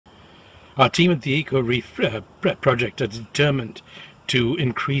Our team at the EcoReef project are determined to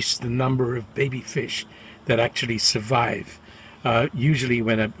increase the number of baby fish that actually survive. Usually,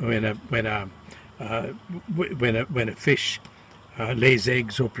 when a fish lays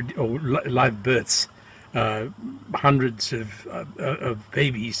eggs or live births, hundreds of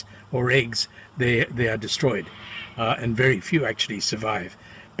babies or eggs, they are destroyed, and very few actually survive.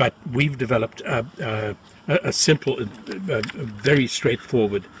 But we've developed a simple, very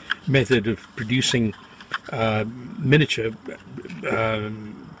straightforward method of producing miniature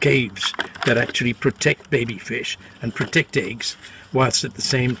caves that actually protect baby fish and protect eggs, whilst at the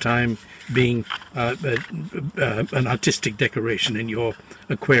same time being an artistic decoration in your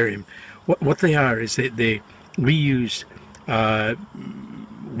aquarium. What they are is that we use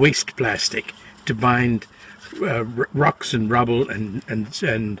waste plastic to bind rocks and rubble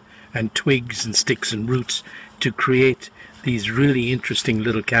and twigs and sticks and roots to create these really interesting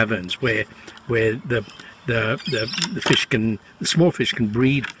little caverns where the fish the small fish can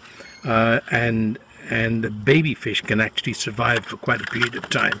breed, and the baby fish can actually survive for quite a period of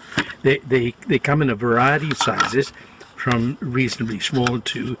time. They come in a variety of sizes, from reasonably small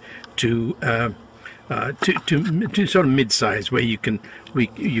to sort of mid-size, where you can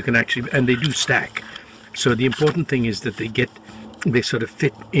actually, and they do stack. So the important thing is that they sort of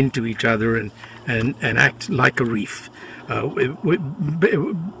fit into each other and act like a reef. The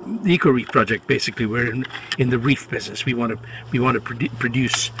EcoReef project, basically, we're in the reef business. We want to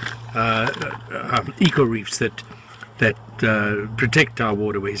produce eco-reefs that protect our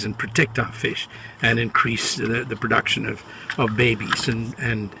waterways and protect our fish and increase the production of babies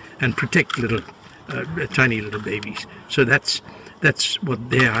and protect little tiny little babies. So that's what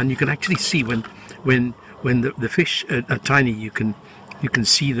they are, and you can actually see when the fish are tiny, you can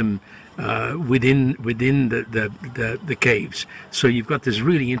see them within the caves. So you've got this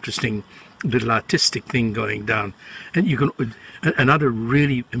really interesting little artistic thing going down. And you can, another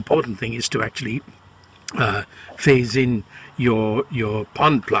really important thing is to actually phase in your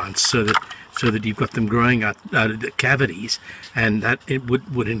pond plants so that you've got them growing out of the cavities, and that it would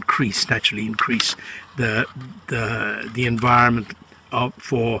naturally increase the environment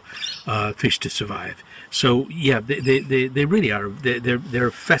for fish to survive. So yeah, they really are. They're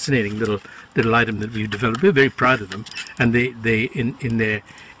a fascinating little item that we've developed. We're very proud of them, and they in their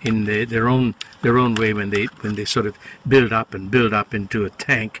own way, when they sort of build up into a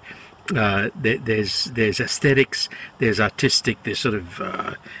tank. There's aesthetics, there's artistic, there's sort of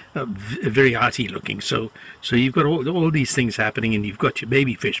very arty looking. So you've got all these things happening, and you've got your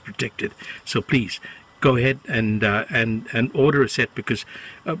baby fish protected. So please go ahead and order a set, because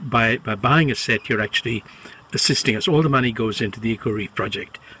by buying a set, you're actually assisting us. All the money goes into the EcoReef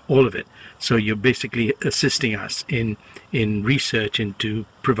project, all of it. So you're basically assisting us in research into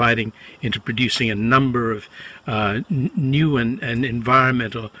producing a number of new and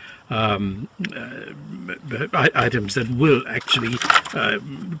environmental items that will actually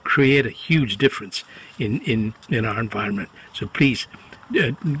create a huge difference in our environment. So please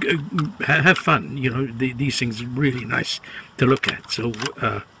have fun. You know, these things are really nice to look at. So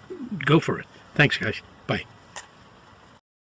go for it. Thanks, guys. Bye.